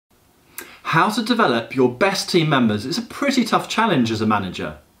How to develop your best team members is a pretty tough challenge as a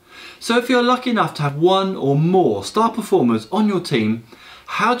manager. So if you're lucky enough to have one or more star performers on your team,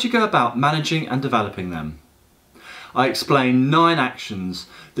 how do you go about managing and developing them? I explain 9 actions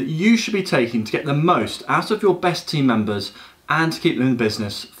that you should be taking to get the most out of your best team members and to keep them in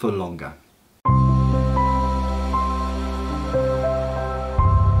business for longer.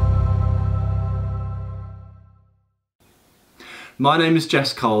 My name is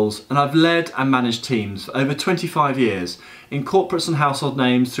Jess Coles and I've led and managed teams for over 25 years in corporates and household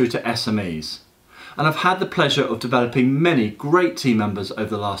names through to SMEs. And I've had the pleasure of developing many great team members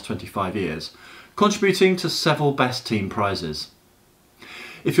over the last 25 years, contributing to several best team prizes.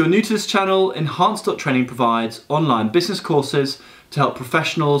 If you're new to this channel, Enhance.training provides online business courses to help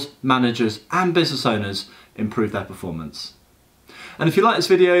professionals, managers and business owners improve their performance. And if you like this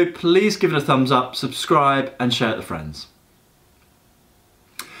video, please give it a thumbs up, subscribe and share it with friends.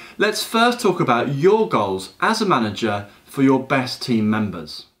 Let's first talk about your goals as a manager for your best team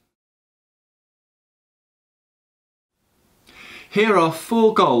members. Here are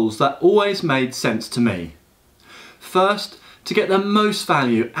 4 goals that always made sense to me. First, to get the most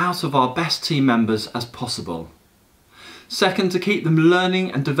value out of our best team members as possible. Second, to keep them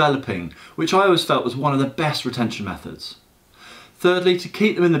learning and developing, which I always felt was one of the best retention methods. Thirdly, to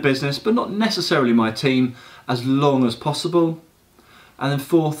keep them in the business, but not necessarily my team, as long as possible. And then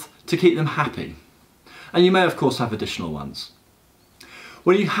fourth, to keep them happy. And you may of course have additional ones.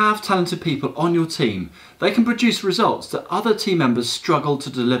 When you have talented people on your team, they can produce results that other team members struggle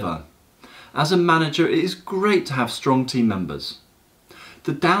to deliver. As a manager, it is great to have strong team members.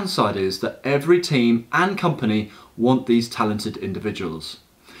 The downside is that every team and company want these talented individuals.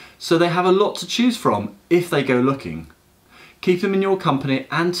 So they have a lot to choose from if they go looking. Keep them in your company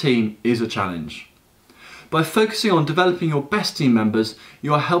and team is a challenge. By focusing on developing your best team members,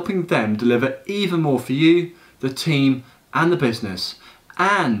 you are helping them deliver even more for you, the team and the business,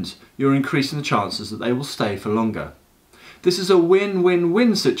 and you're increasing the chances that they will stay for longer. This is a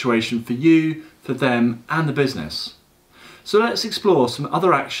win-win-win situation for you, for them and the business. So let's explore some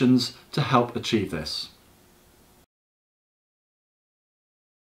other actions to help achieve this.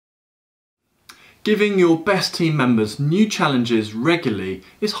 Giving your best team members new challenges regularly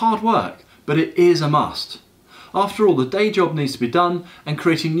is hard work, but it is a must. After all, the day job needs to be done and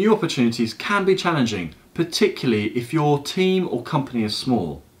creating new opportunities can be challenging, particularly if your team or company is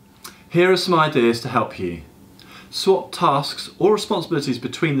small. Here are some ideas to help you. Swap tasks or responsibilities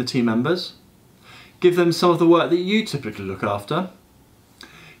between the team members. Give them some of the work that you typically look after.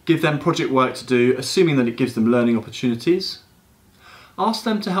 Give them project work to do, assuming that it gives them learning opportunities. Ask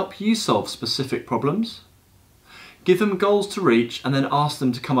them to help you solve specific problems. Give them goals to reach and then ask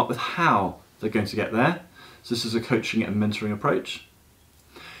them to come up with how they're going to get there. So this is a coaching and mentoring approach.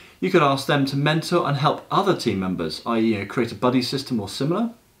 You could ask them to mentor and help other team members, i.e. create a buddy system or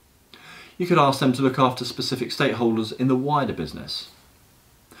similar. You could ask them to look after specific stakeholders in the wider business.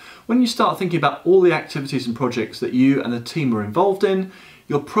 When you start thinking about all the activities and projects that you and the team are involved in,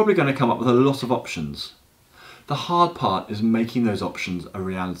 you're probably going to come up with a lot of options. The hard part is making those options a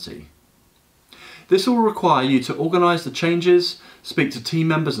reality. This will require you to organise the changes, speak to team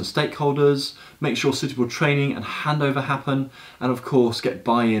members and stakeholders, make sure suitable training and handover happen, and of course get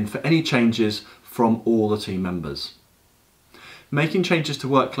buy-in for any changes from all the team members. Making changes to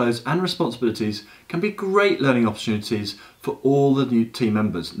workloads and responsibilities can be great learning opportunities for all the new team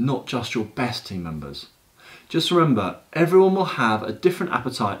members, not just your best team members. Just remember, everyone will have a different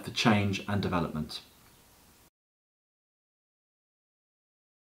appetite for change and development.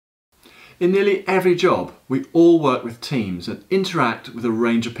 In nearly every job, we all work with teams and interact with a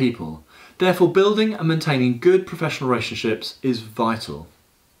range of people. Therefore, building and maintaining good professional relationships is vital.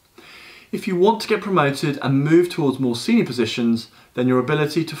 If you want to get promoted and move towards more senior positions, then your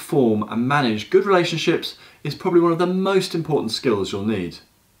ability to form and manage good relationships is probably one of the most important skills you'll need.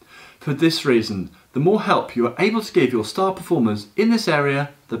 For this reason, the more help you are able to give your star performers in this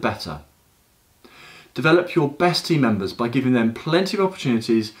area, the better. Develop your best team members by giving them plenty of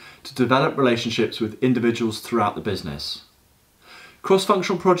opportunities to develop relationships with individuals throughout the business.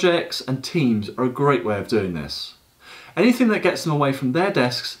 Cross-functional projects and teams are a great way of doing this. Anything that gets them away from their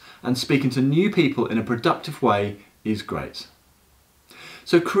desks and speaking to new people in a productive way is great.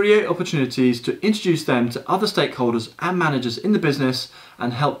 So create opportunities to introduce them to other stakeholders and managers in the business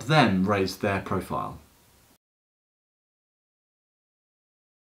and help them raise their profile.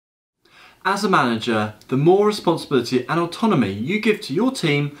 As a manager, the more responsibility and autonomy you give to your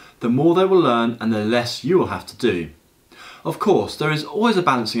team, the more they will learn and the less you will have to do. Of course, there is always a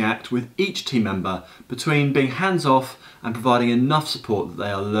balancing act with each team member between being hands-off and providing enough support that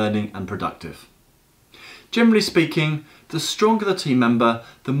they are learning and productive. Generally speaking, the stronger the team member,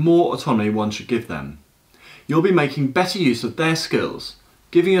 the more autonomy one should give them. You'll be making better use of their skills,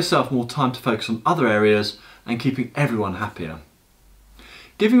 giving yourself more time to focus on other areas and keeping everyone happier.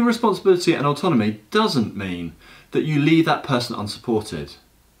 Giving responsibility and autonomy doesn't mean that you leave that person unsupported.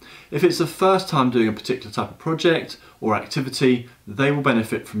 If it's the first time doing a particular type of project or activity, they will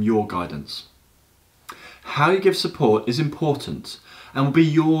benefit from your guidance. How you give support is important and will be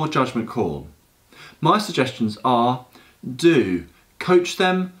your judgment call. My suggestions are, do coach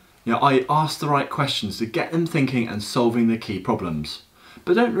them, I ask the right questions to get them thinking and solving the key problems,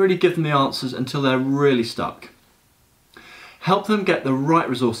 but don't really give them the answers until they're really stuck. Help them get the right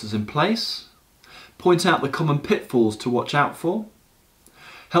resources in place, point out the common pitfalls to watch out for,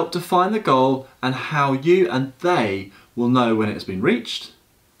 help define the goal and how you and they will know when it's been reached,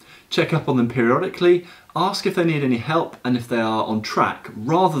 check up on them periodically, ask if they need any help and if they are on track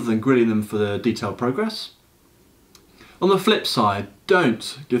rather than grilling them for the detailed progress. On the flip side,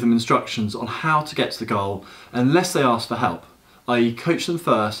 don't give them instructions on how to get to the goal unless they ask for help, i.e. coach them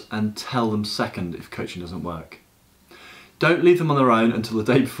first and tell them second if coaching doesn't work. Don't leave them on their own until the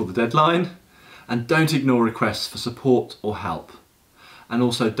day before the deadline, and don't ignore requests for support or help. And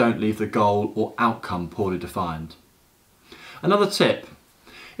also don't leave the goal or outcome poorly defined. Another tip,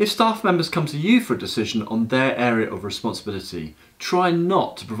 if staff members come to you for a decision on their area of responsibility, try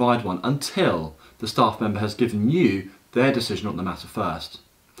not to provide one until the staff member has given you their decision on the matter first.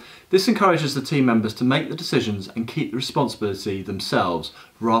 This encourages the team members to make the decisions and keep the responsibility themselves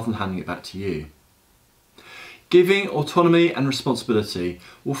rather than handing it back to you. Giving autonomy and responsibility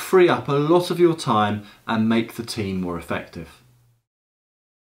will free up a lot of your time and make the team more effective.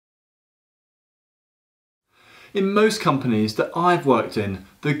 In most companies that I've worked in,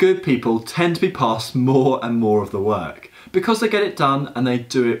 the good people tend to be passed more and more of the work because they get it done and they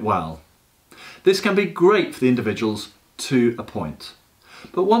do it well. This can be great for the individuals to a point.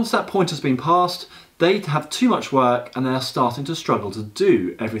 But once that point has been passed, they have too much work and they are starting to struggle to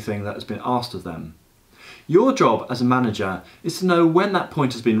do everything that has been asked of them. Your job as a manager is to know when that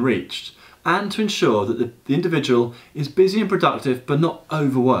point has been reached and to ensure that the individual is busy and productive but not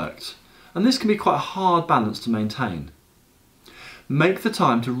overworked. And this can be quite a hard balance to maintain. Make the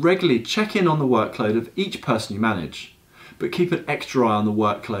time to regularly check in on the workload of each person you manage, but keep an extra eye on the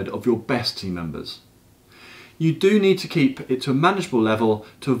workload of your best team members. You do need to keep it to a manageable level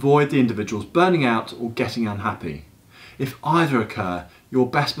to avoid the individuals burning out or getting unhappy. If either occur, your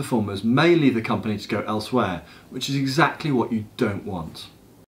best performers may leave the company to go elsewhere, which is exactly what you don't want.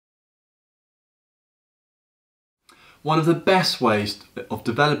 One of the best ways of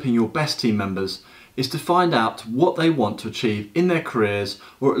developing your best team members is to find out what they want to achieve in their careers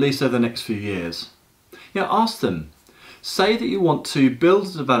or at least over the next few years. Ask them. Say that you want to build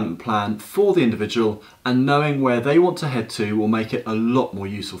a development plan for the individual and knowing where they want to head to will make it a lot more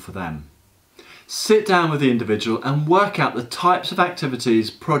useful for them. Sit down with the individual and work out the types of activities,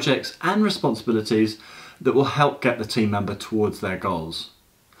 projects and responsibilities that will help get the team member towards their goals.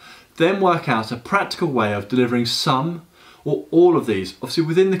 Then work out a practical way of delivering some or all of these, obviously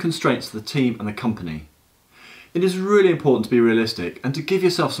within the constraints of the team and the company. It is really important to be realistic and to give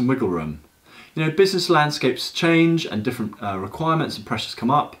yourself some wiggle room. Business landscapes change and different requirements and pressures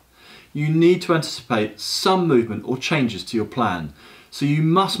come up. You need to anticipate some movement or changes to your plan, so you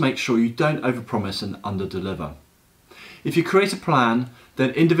must make sure you don't overpromise and underdeliver. If you create a plan, then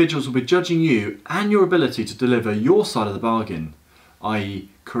individuals will be judging you and your ability to deliver your side of the bargain, i.e.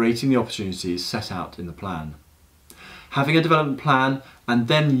 creating the opportunities set out in the plan. Having a development plan and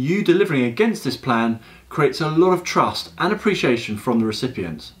then you delivering against this plan creates a lot of trust and appreciation from the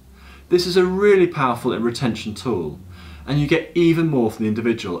recipient. This is a really powerful retention tool, and you get even more from the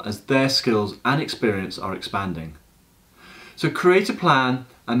individual as their skills and experience are expanding. So create a plan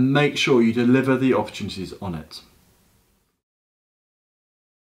and make sure you deliver the opportunities on it.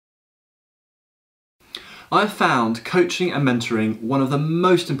 I've found coaching and mentoring one of the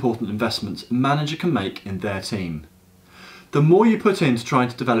most important investments a manager can make in their team. The more you put into trying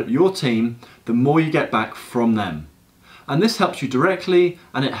to develop your team, the more you get back from them. And this helps you directly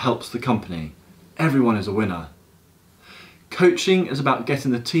and it helps the company. Everyone is a winner. Coaching is about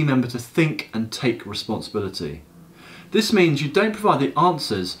getting the team member to think and take responsibility. This means you don't provide the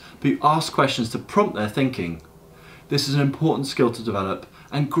answers, but you ask questions to prompt their thinking. This is an important skill to develop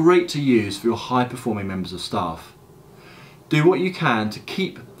and great to use for your high-performing members of staff. Do what you can to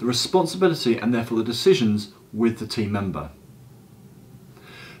keep the responsibility and therefore the decisions with the team member.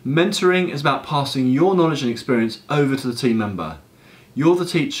 Mentoring is about passing your knowledge and experience over to the team member. You're the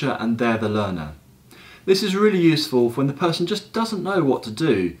teacher and they're the learner. This is really useful when the person just doesn't know what to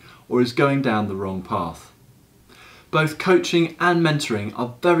do or is going down the wrong path. Both coaching and mentoring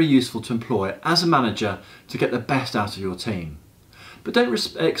are very useful to employ as a manager to get the best out of your team. But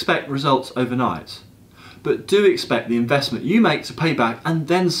don't expect results overnight. But do expect the investment you make to pay back and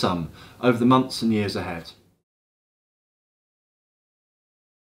then some over the months and years ahead.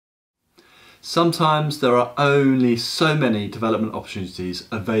 Sometimes there are only so many development opportunities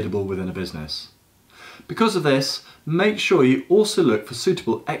available within a business. Because of this, make sure you also look for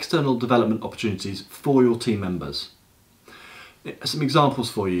suitable external development opportunities for your team members. Some examples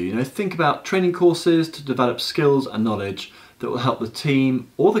for you, think about training courses to develop skills and knowledge that will help the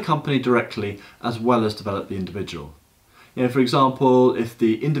team or the company directly as well as develop the individual. For example, if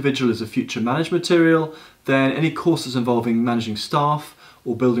the individual is a future management material, then any courses involving managing staff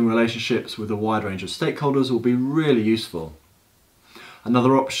or building relationships with a wide range of stakeholders will be really useful.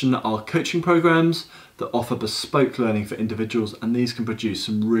 Another option are coaching programs that offer bespoke learning for individuals, and these can produce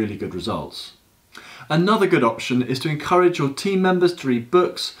some really good results. Another good option is to encourage your team members to read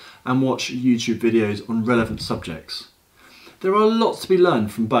books and watch YouTube videos on relevant subjects. There are lots to be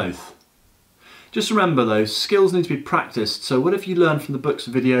learned from both. Just remember though, skills need to be practiced, so whatever you learn from the books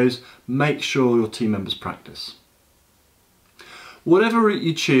and videos, make sure your team members practice. Whatever route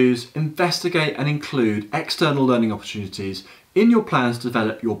you choose, investigate and include external learning opportunities in your plans to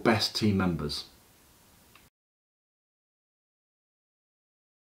develop your best team members.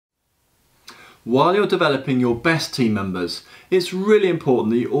 While you're developing your best team members, it's really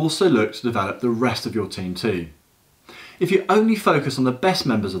important that you also look to develop the rest of your team too. If you only focus on the best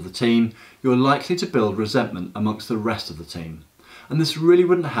members of the team, you're likely to build resentment amongst the rest of the team, and this really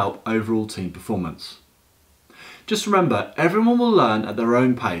wouldn't help overall team performance. Just remember, everyone will learn at their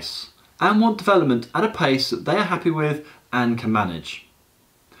own pace and want development at a pace that they are happy with and can manage.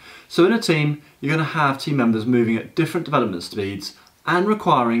 So in a team, you're going to have team members moving at different development speeds and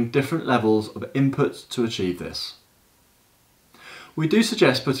requiring different levels of input to achieve this. We do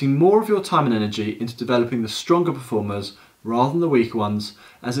suggest putting more of your time and energy into developing the stronger performers rather than the weaker ones,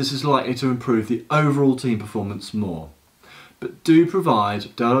 as this is likely to improve the overall team performance more. But do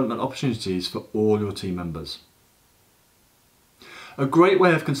provide development opportunities for all your team members. A great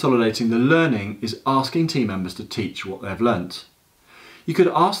way of consolidating the learning is asking team members to teach what they've learnt. You could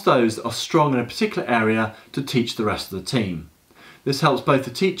ask those that are strong in a particular area to teach the rest of the team. This helps both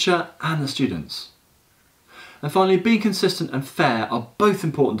the teacher and the students. And finally, being consistent and fair are both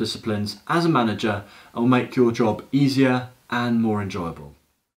important disciplines as a manager and will make your job easier and more enjoyable.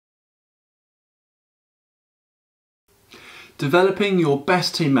 Developing your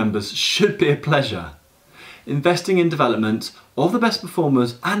best team members should be a pleasure. Investing in development of the best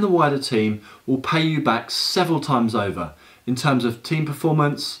performers and the wider team will pay you back several times over in terms of team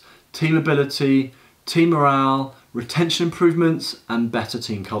performance, team ability, team morale, retention improvements and better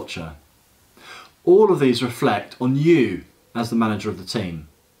team culture. All of these reflect on you as the manager of the team.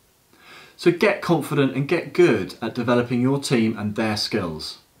 So get confident and get good at developing your team and their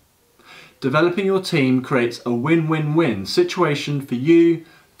skills. Developing your team creates a win-win-win situation for you,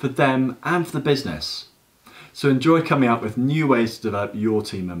 for them and for the business. So enjoy coming up with new ways to develop your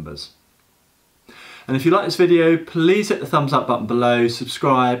team members. And if you like this video, please hit the thumbs up button below,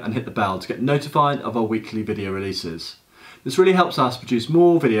 subscribe and hit the bell to get notified of our weekly video releases. This really helps us produce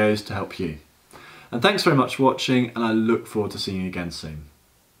more videos to help you. And thanks very much for watching, and I look forward to seeing you again soon.